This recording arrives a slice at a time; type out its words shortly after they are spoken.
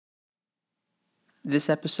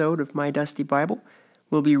This episode of My Dusty Bible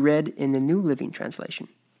will be read in the New Living Translation.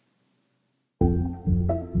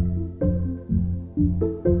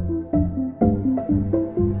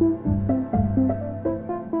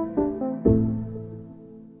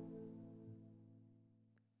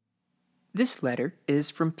 This letter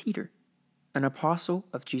is from Peter, an apostle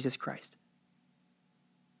of Jesus Christ.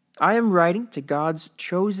 I am writing to God's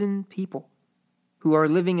chosen people who are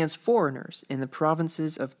living as foreigners in the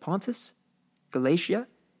provinces of Pontus, Galatia,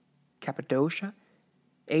 Cappadocia,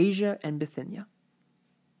 Asia, and Bithynia.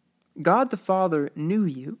 God the Father knew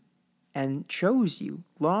you and chose you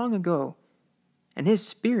long ago, and His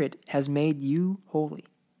Spirit has made you holy.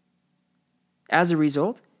 As a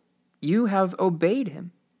result, you have obeyed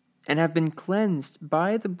Him and have been cleansed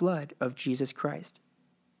by the blood of Jesus Christ.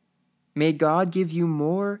 May God give you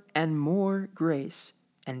more and more grace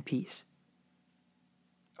and peace.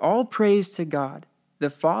 All praise to God, the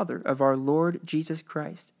Father of our Lord Jesus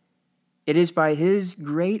Christ. It is by His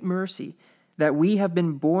great mercy that we have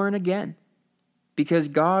been born again, because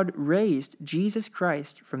God raised Jesus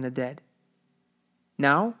Christ from the dead.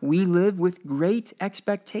 Now we live with great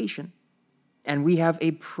expectation, and we have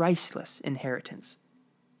a priceless inheritance,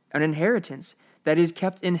 an inheritance that is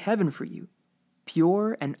kept in heaven for you,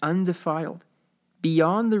 pure and undefiled,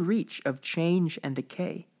 beyond the reach of change and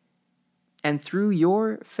decay. And through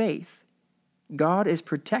your faith, God is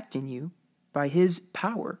protecting you by His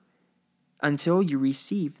power until you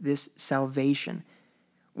receive this salvation,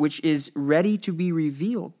 which is ready to be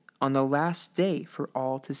revealed on the last day for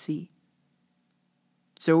all to see.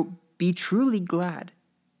 So be truly glad.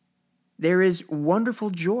 There is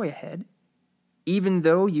wonderful joy ahead, even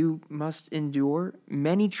though you must endure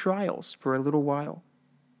many trials for a little while.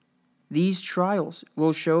 These trials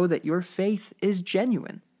will show that your faith is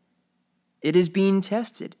genuine. It is being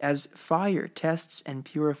tested as fire tests and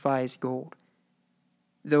purifies gold,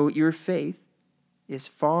 though your faith is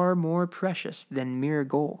far more precious than mere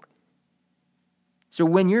gold. So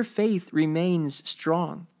when your faith remains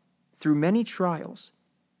strong through many trials,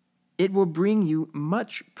 it will bring you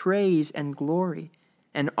much praise and glory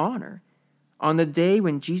and honor on the day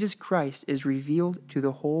when Jesus Christ is revealed to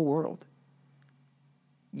the whole world.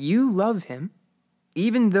 You love Him,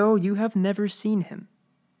 even though you have never seen Him.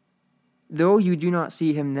 Though you do not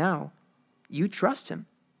see Him now, you trust Him,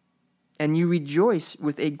 and you rejoice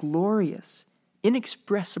with a glorious,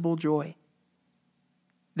 inexpressible joy.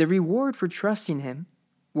 The reward for trusting Him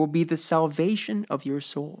will be the salvation of your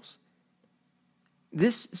souls.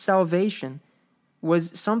 This salvation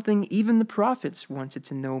was something even the prophets wanted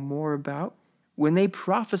to know more about when they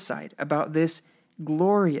prophesied about this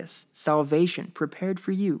glorious salvation prepared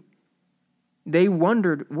for you. They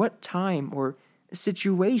wondered what time or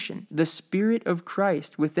situation the Spirit of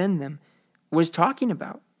Christ within them was talking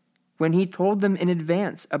about when He told them in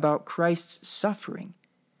advance about Christ's suffering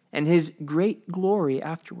and His great glory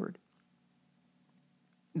afterward.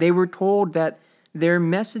 They were told that their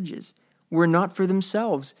messages were not for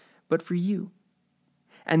themselves, but for you.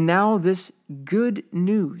 And now this good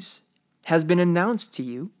news has been announced to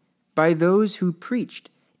you by those who preached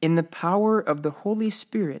in the power of the Holy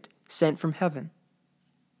Spirit sent from heaven.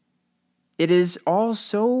 It is all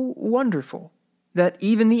so wonderful that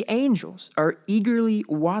even the angels are eagerly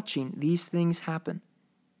watching these things happen.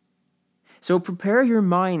 So prepare your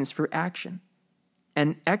minds for action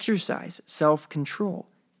and exercise self-control.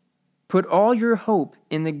 Put all your hope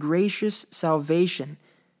in the gracious salvation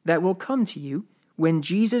that will come to you when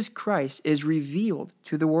Jesus Christ is revealed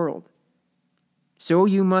to the world. So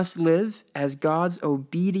you must live as God's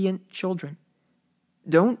obedient children.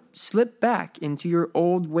 Don't slip back into your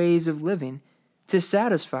old ways of living to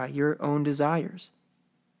satisfy your own desires.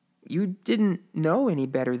 You didn't know any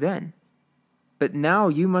better then, but now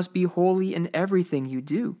you must be holy in everything you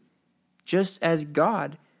do, just as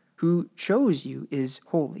God who chose you is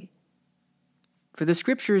holy. For the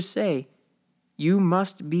Scriptures say, "You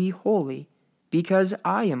must be holy because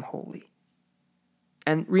I am holy."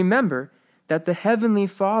 And remember that the Heavenly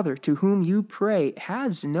Father to whom you pray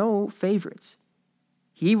has no favorites.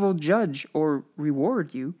 He will judge or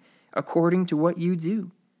reward you according to what you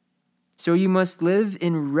do. So you must live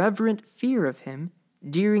in reverent fear of Him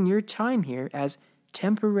during your time here as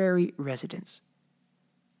temporary residents.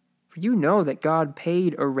 For you know that God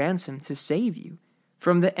paid a ransom to save you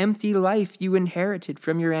from the empty life you inherited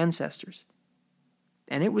from your ancestors.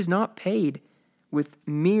 And it was not paid with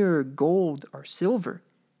mere gold or silver,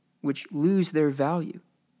 which lose their value.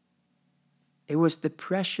 It was the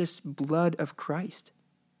precious blood of Christ,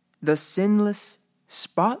 the sinless,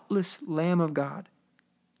 spotless Lamb of God.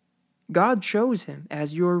 God chose Him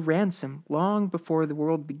as your ransom long before the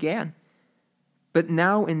world began. But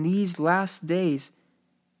now in these last days,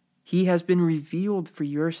 he has been revealed for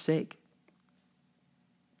your sake.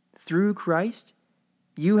 Through Christ,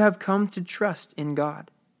 you have come to trust in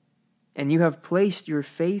God, and you have placed your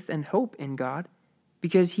faith and hope in God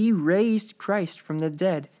because he raised Christ from the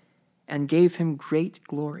dead and gave him great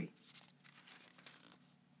glory.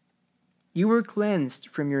 You were cleansed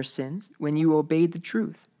from your sins when you obeyed the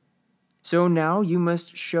truth. So now you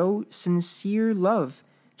must show sincere love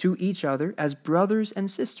to each other as brothers and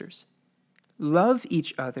sisters. Love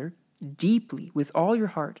each other deeply with all your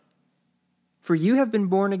heart, for you have been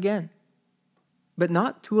born again, but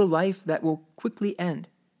not to a life that will quickly end.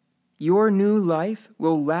 Your new life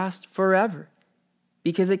will last forever,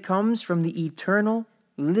 because it comes from the eternal,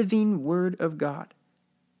 living Word of God.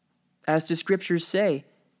 As the Scriptures say,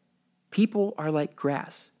 people are like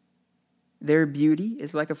grass. Their beauty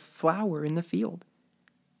is like a flower in the field.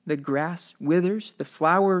 The grass withers, the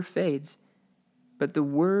flower fades, but the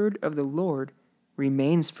word of the Lord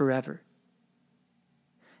remains forever.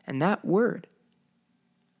 And that word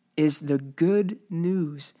is the good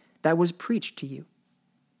news that was preached to you.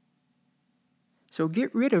 So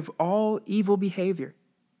get rid of all evil behavior.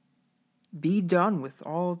 Be done with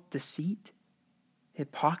all deceit,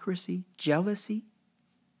 hypocrisy, jealousy,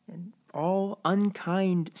 and all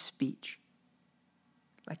unkind speech.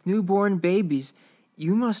 Like newborn babies,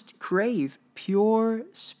 you must crave pure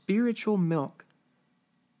spiritual milk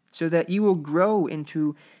so that you will grow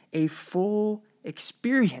into a full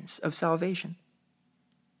experience of salvation.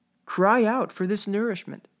 Cry out for this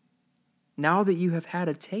nourishment now that you have had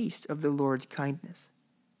a taste of the Lord's kindness.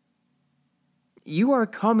 You are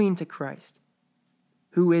coming to Christ,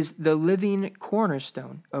 who is the living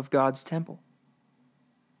cornerstone of God's temple.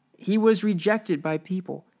 He was rejected by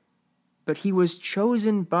people, but he was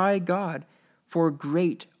chosen by God for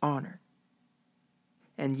great honor.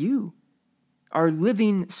 And you are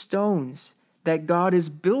living stones that God is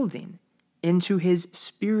building into his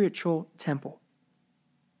spiritual temple.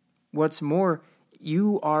 What's more,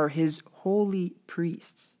 you are his holy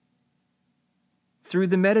priests. Through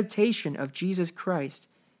the meditation of Jesus Christ,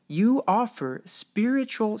 you offer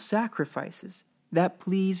spiritual sacrifices that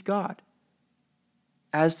please God.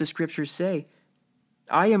 As the Scriptures say,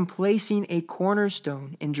 I am placing a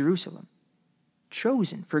cornerstone in Jerusalem,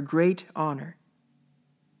 chosen for great honor,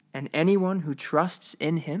 and anyone who trusts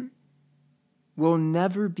in him will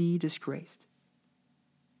never be disgraced.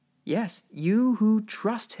 Yes, you who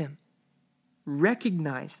trust him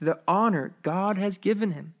recognize the honor God has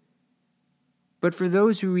given him. But for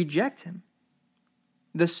those who reject him,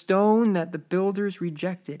 the stone that the builders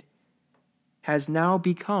rejected has now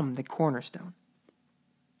become the cornerstone.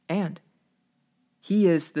 And he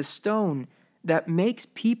is the stone that makes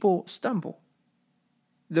people stumble,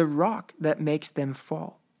 the rock that makes them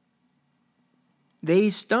fall. They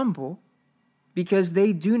stumble because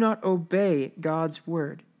they do not obey God's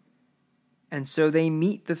word, and so they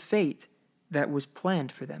meet the fate that was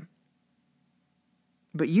planned for them.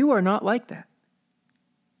 But you are not like that,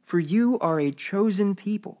 for you are a chosen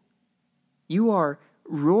people. You are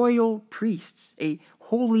royal priests, a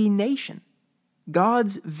holy nation,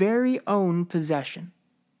 God's very own possession.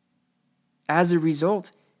 As a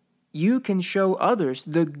result, you can show others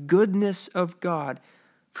the goodness of God,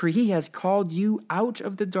 for he has called you out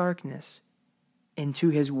of the darkness into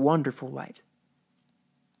his wonderful light.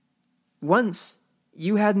 Once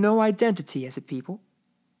you had no identity as a people.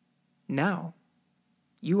 Now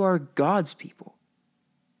you are God's people.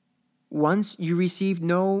 Once you received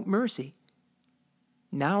no mercy.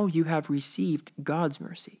 Now you have received God's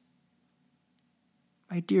mercy.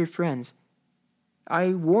 My dear friends, I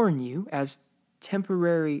warn you as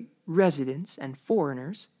temporary residents and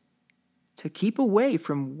foreigners to keep away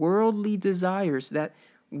from worldly desires that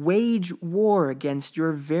wage war against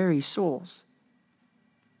your very souls.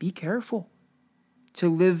 Be careful to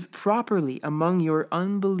live properly among your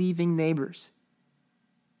unbelieving neighbors.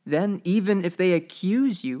 Then, even if they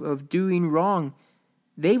accuse you of doing wrong,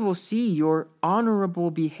 they will see your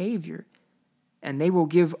honorable behavior, and they will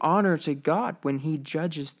give honor to God when he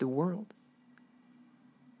judges the world.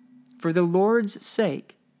 For the Lord's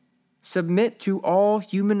sake, submit to all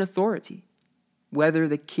human authority, whether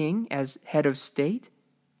the king as head of state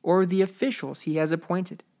or the officials he has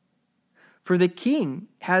appointed. For the king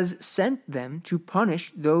has sent them to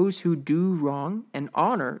punish those who do wrong and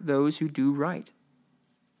honor those who do right.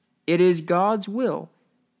 It is God's will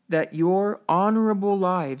that your honorable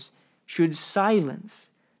lives should silence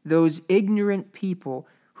those ignorant people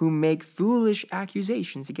who make foolish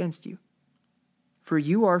accusations against you. For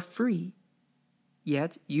you are free,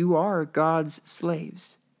 yet you are God's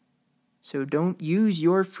slaves. So don't use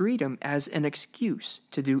your freedom as an excuse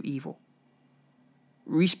to do evil.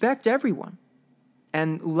 Respect everyone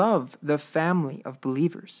and love the family of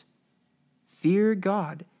believers. Fear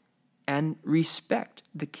God and respect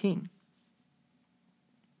the king.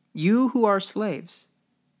 You who are slaves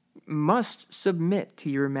must submit to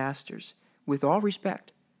your masters with all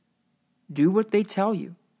respect. Do what they tell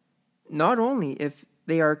you, not only if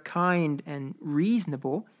they are kind and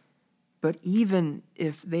reasonable, but even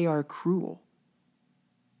if they are cruel.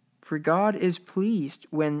 For God is pleased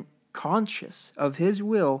when, conscious of his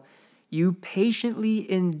will, you patiently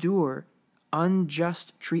endure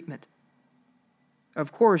unjust treatment.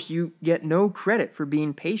 Of course, you get no credit for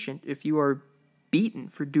being patient if you are beaten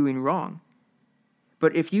for doing wrong.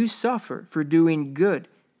 But if you suffer for doing good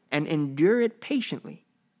and endure it patiently,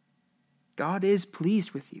 God is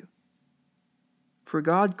pleased with you. For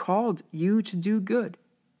God called you to do good,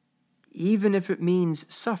 even if it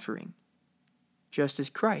means suffering, just as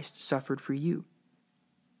Christ suffered for you.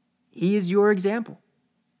 He is your example,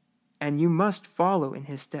 and you must follow in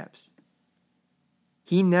his steps.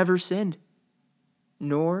 He never sinned,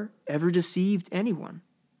 nor ever deceived anyone.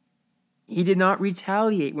 He did not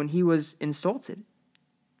retaliate when he was insulted,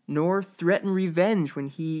 nor threaten revenge when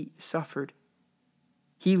he suffered.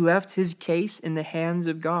 He left his case in the hands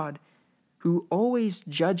of God, who always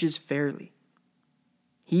judges fairly.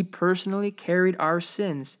 He personally carried our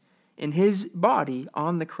sins in his body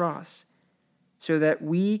on the cross, so that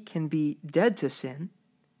we can be dead to sin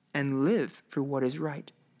and live for what is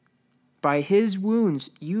right. By his wounds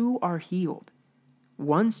you are healed.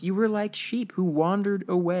 Once you were like sheep who wandered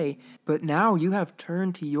away, but now you have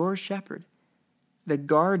turned to your shepherd, the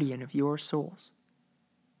guardian of your souls.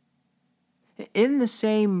 In the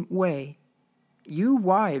same way, you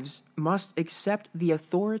wives must accept the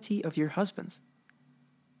authority of your husbands.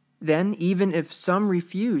 Then, even if some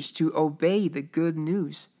refuse to obey the good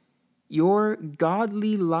news, your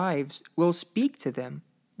godly lives will speak to them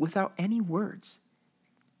without any words.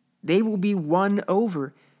 They will be won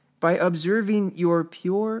over by observing your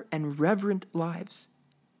pure and reverent lives.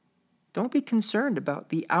 Don't be concerned about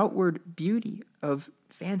the outward beauty of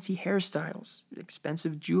fancy hairstyles,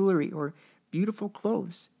 expensive jewelry, or beautiful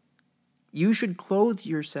clothes. You should clothe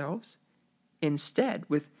yourselves instead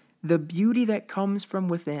with the beauty that comes from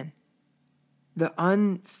within, the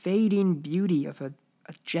unfading beauty of a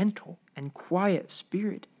gentle and quiet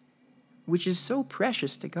spirit, which is so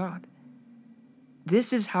precious to God.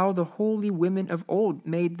 This is how the holy women of old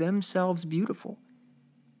made themselves beautiful.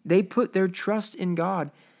 They put their trust in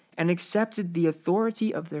God and accepted the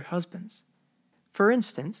authority of their husbands. For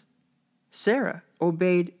instance, Sarah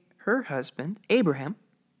obeyed her husband, Abraham,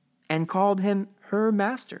 and called him her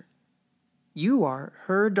master. You are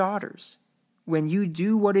her daughters when you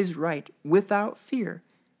do what is right without fear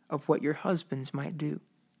of what your husbands might do.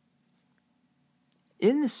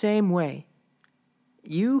 In the same way,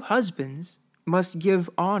 you husbands must give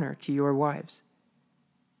honor to your wives.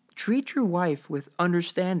 Treat your wife with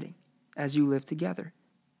understanding as you live together.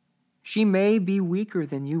 She may be weaker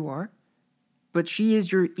than you are, but she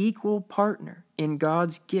is your equal partner in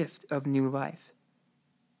God's gift of new life.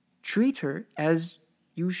 Treat her as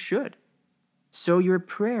you should, so your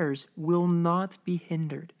prayers will not be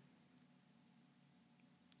hindered.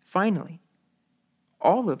 Finally,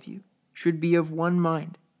 all of you should be of one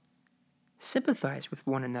mind. Sympathize with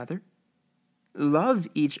one another. Love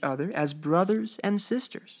each other as brothers and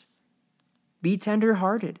sisters. Be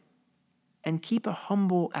tender-hearted and keep a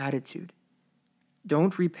humble attitude.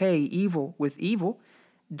 Don't repay evil with evil.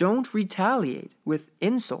 Don't retaliate with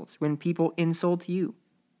insults when people insult you.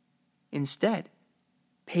 Instead,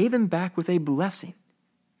 pay them back with a blessing.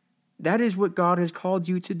 That is what God has called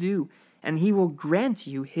you to do, and he will grant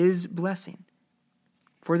you his blessing.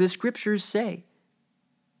 For the scriptures say,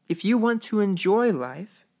 if you want to enjoy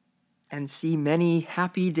life and see many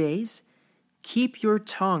happy days, keep your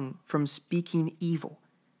tongue from speaking evil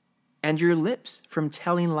and your lips from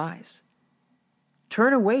telling lies.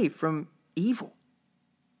 Turn away from evil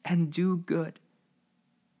and do good.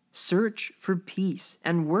 Search for peace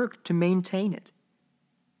and work to maintain it.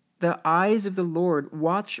 The eyes of the Lord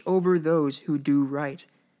watch over those who do right,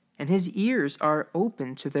 and his ears are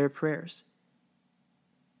open to their prayers.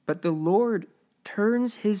 But the Lord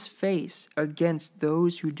turns his face against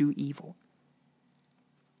those who do evil.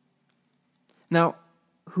 Now,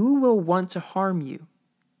 who will want to harm you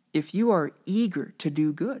if you are eager to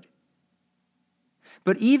do good?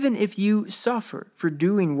 But even if you suffer for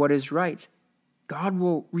doing what is right, God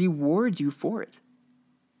will reward you for it.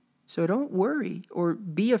 So don't worry or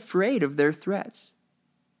be afraid of their threats.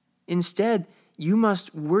 Instead, you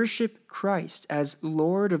must worship Christ as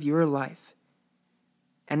Lord of your life.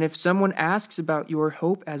 And if someone asks about your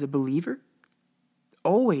hope as a believer,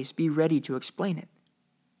 always be ready to explain it.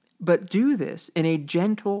 But do this in a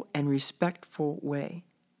gentle and respectful way.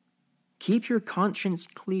 Keep your conscience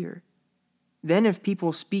clear. Then if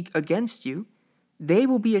people speak against you, they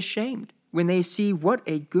will be ashamed when they see what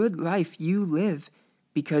a good life you live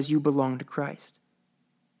because you belong to Christ.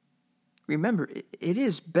 Remember, it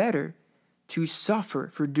is better to suffer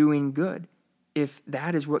for doing good, if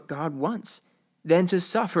that is what God wants, than to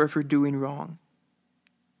suffer for doing wrong.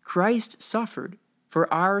 Christ suffered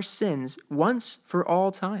for our sins once for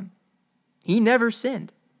all time. He never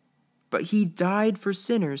sinned, but he died for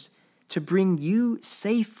sinners to bring you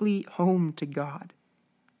safely home to God.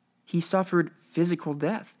 He suffered physical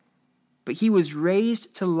death, but he was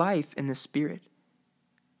raised to life in the Spirit.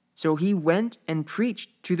 So he went and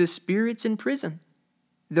preached to the spirits in prison,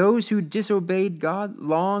 those who disobeyed God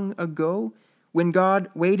long ago when God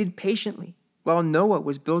waited patiently while Noah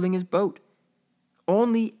was building his boat.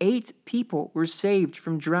 Only 8 people were saved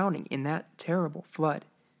from drowning in that terrible flood.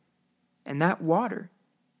 And that water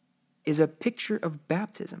is a picture of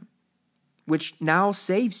baptism, which now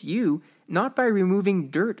saves you not by removing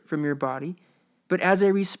dirt from your body, but as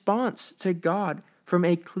a response to God from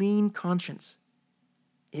a clean conscience.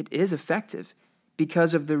 It is effective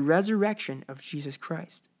because of the resurrection of Jesus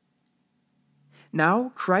Christ.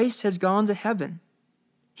 Now Christ has gone to heaven.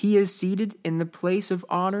 He is seated in the place of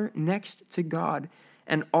honor next to God,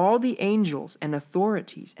 and all the angels and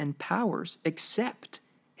authorities and powers accept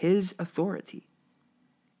his authority.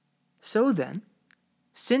 So then,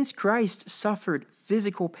 since Christ suffered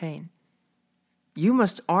physical pain, you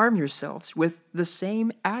must arm yourselves with the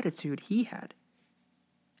same attitude he had,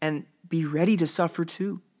 and be ready to suffer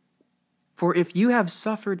too. For if you have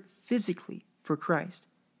suffered physically for Christ,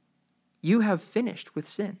 you have finished with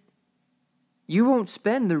sin. You won't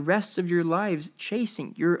spend the rest of your lives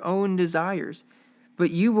chasing your own desires, but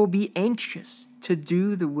you will be anxious to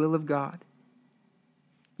do the will of God.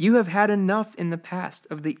 You have had enough in the past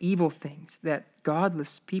of the evil things that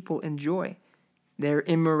godless people enjoy, their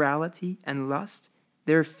immorality and lust,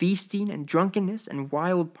 their feasting and drunkenness and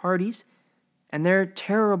wild parties, and their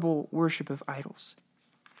terrible worship of idols.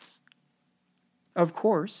 Of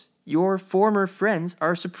course, your former friends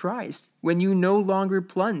are surprised when you no longer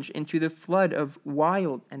plunge into the flood of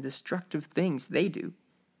wild and destructive things they do.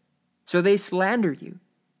 So they slander you.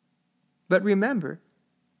 But remember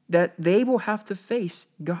that they will have to face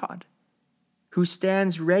God, who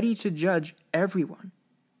stands ready to judge everyone,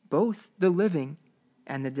 both the living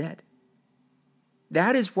and the dead.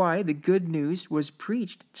 That is why the good news was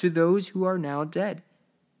preached to those who are now dead.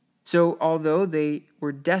 So although they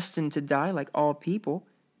were destined to die like all people,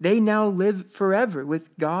 they now live forever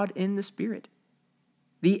with God in the Spirit.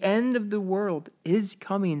 The end of the world is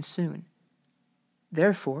coming soon.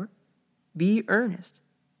 Therefore, be earnest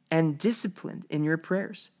and disciplined in your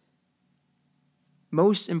prayers.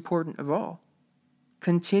 Most important of all,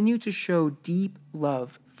 continue to show deep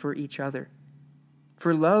love for each other.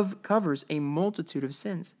 For love covers a multitude of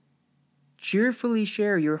sins. Cheerfully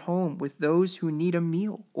share your home with those who need a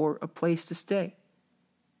meal or a place to stay.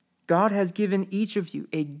 God has given each of you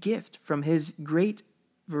a gift from his great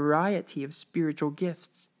variety of spiritual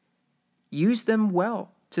gifts. Use them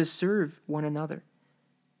well to serve one another.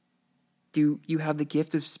 Do you have the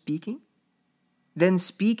gift of speaking? Then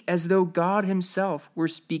speak as though God himself were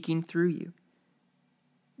speaking through you.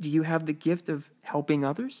 Do you have the gift of helping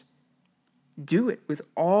others? Do it with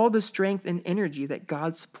all the strength and energy that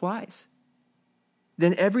God supplies.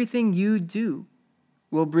 Then everything you do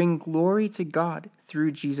will bring glory to God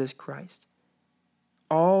through Jesus Christ.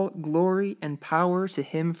 All glory and power to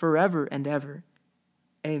him forever and ever.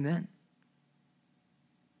 Amen.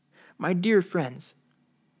 My dear friends,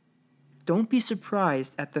 don't be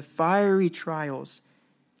surprised at the fiery trials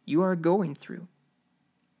you are going through,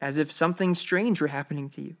 as if something strange were happening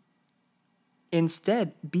to you.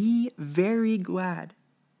 Instead, be very glad,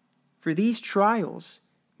 for these trials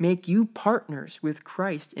make you partners with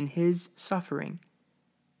Christ in his suffering,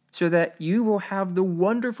 so that you will have the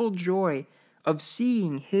wonderful joy of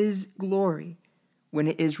seeing his glory when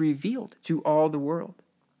it is revealed to all the world.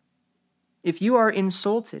 If you are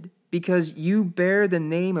insulted because you bear the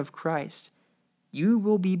name of Christ, you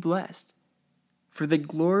will be blessed, for the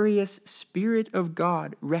glorious Spirit of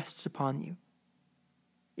God rests upon you.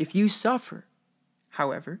 If you suffer,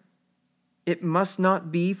 however, it must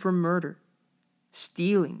not be for murder,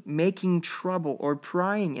 stealing, making trouble, or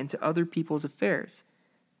prying into other people's affairs.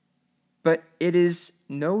 But it is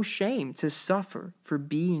no shame to suffer for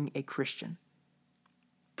being a Christian.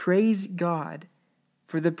 Praise God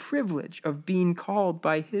for the privilege of being called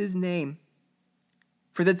by his name.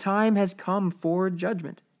 For the time has come for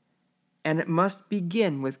judgment, and it must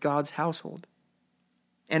begin with God's household.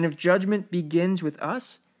 And if judgment begins with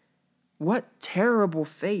us, what terrible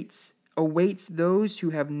fates awaits those who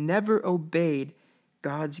have never obeyed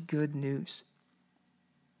God's good news?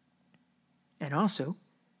 And also,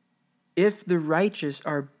 if the righteous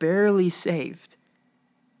are barely saved,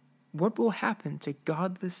 what will happen to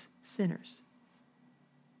godless sinners?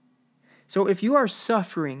 So if you are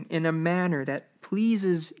suffering in a manner that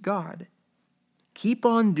pleases God, keep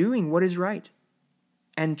on doing what is right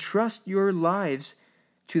and trust your lives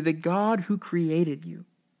to the God who created you,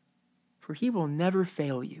 for he will never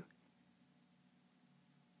fail you.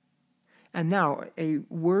 And now, a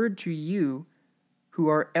word to you who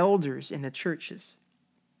are elders in the churches.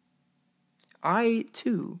 I,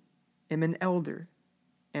 too, am an elder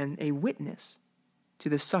and a witness to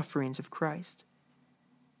the sufferings of Christ.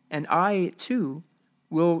 And I, too,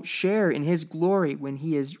 will share in his glory when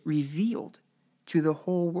he is revealed to the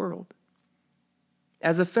whole world.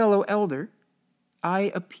 As a fellow elder,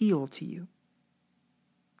 I appeal to you.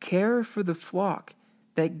 Care for the flock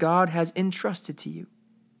that God has entrusted to you.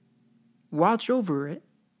 Watch over it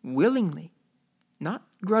willingly, not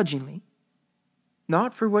grudgingly,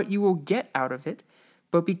 not for what you will get out of it,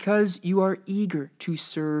 but because you are eager to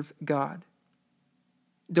serve God.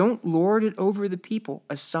 Don't lord it over the people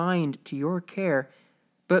assigned to your care,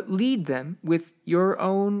 but lead them with your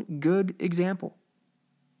own good example.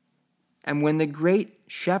 And when the great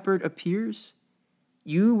shepherd appears,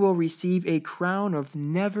 you will receive a crown of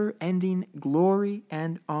never-ending glory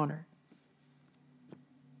and honor.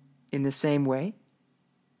 In the same way,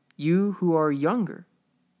 you who are younger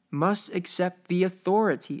must accept the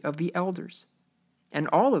authority of the elders. And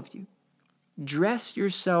all of you, dress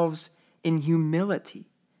yourselves in humility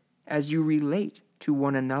as you relate to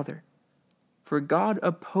one another. For God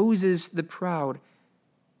opposes the proud,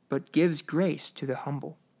 but gives grace to the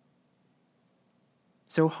humble.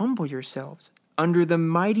 So humble yourselves under the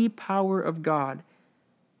mighty power of God,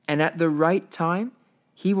 and at the right time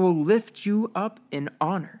he will lift you up in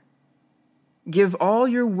honor. Give all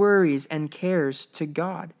your worries and cares to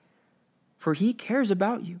God, for he cares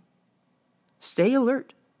about you. Stay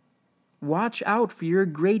alert. Watch out for your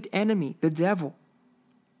great enemy, the devil.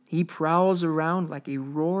 He prowls around like a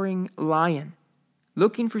roaring lion,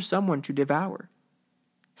 looking for someone to devour.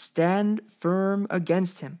 Stand firm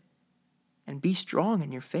against him and be strong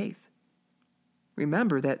in your faith.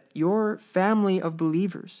 Remember that your family of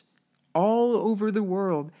believers all over the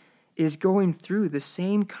world is going through the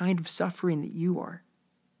same kind of suffering that you are.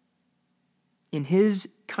 In his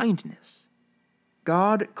kindness,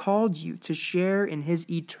 God called you to share in his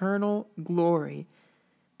eternal glory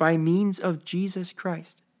by means of Jesus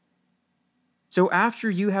Christ. So after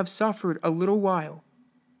you have suffered a little while,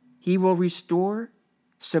 he will restore,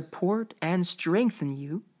 support, and strengthen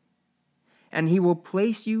you, and he will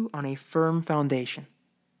place you on a firm foundation.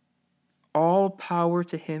 All power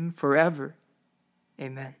to him forever.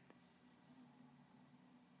 Amen.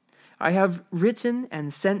 I have written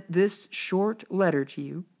and sent this short letter to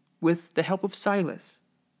you with the help of Silas,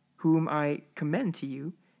 whom I commend to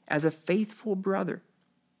you as a faithful brother.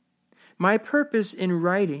 My purpose in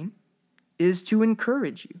writing is to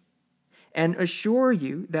encourage you and assure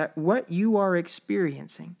you that what you are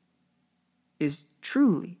experiencing is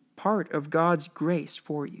truly part of God's grace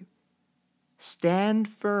for you. Stand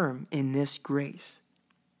firm in this grace.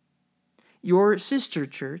 Your sister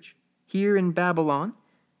church here in Babylon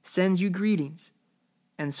sends you greetings,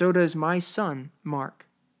 and so does my son, Mark.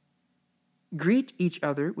 Greet each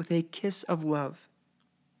other with a kiss of love.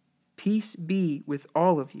 Peace be with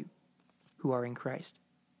all of you who are in Christ.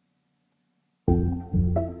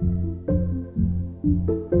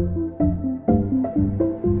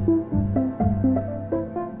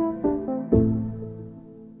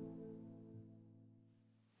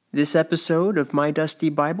 This episode of My Dusty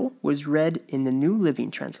Bible was read in the New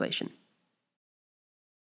Living Translation.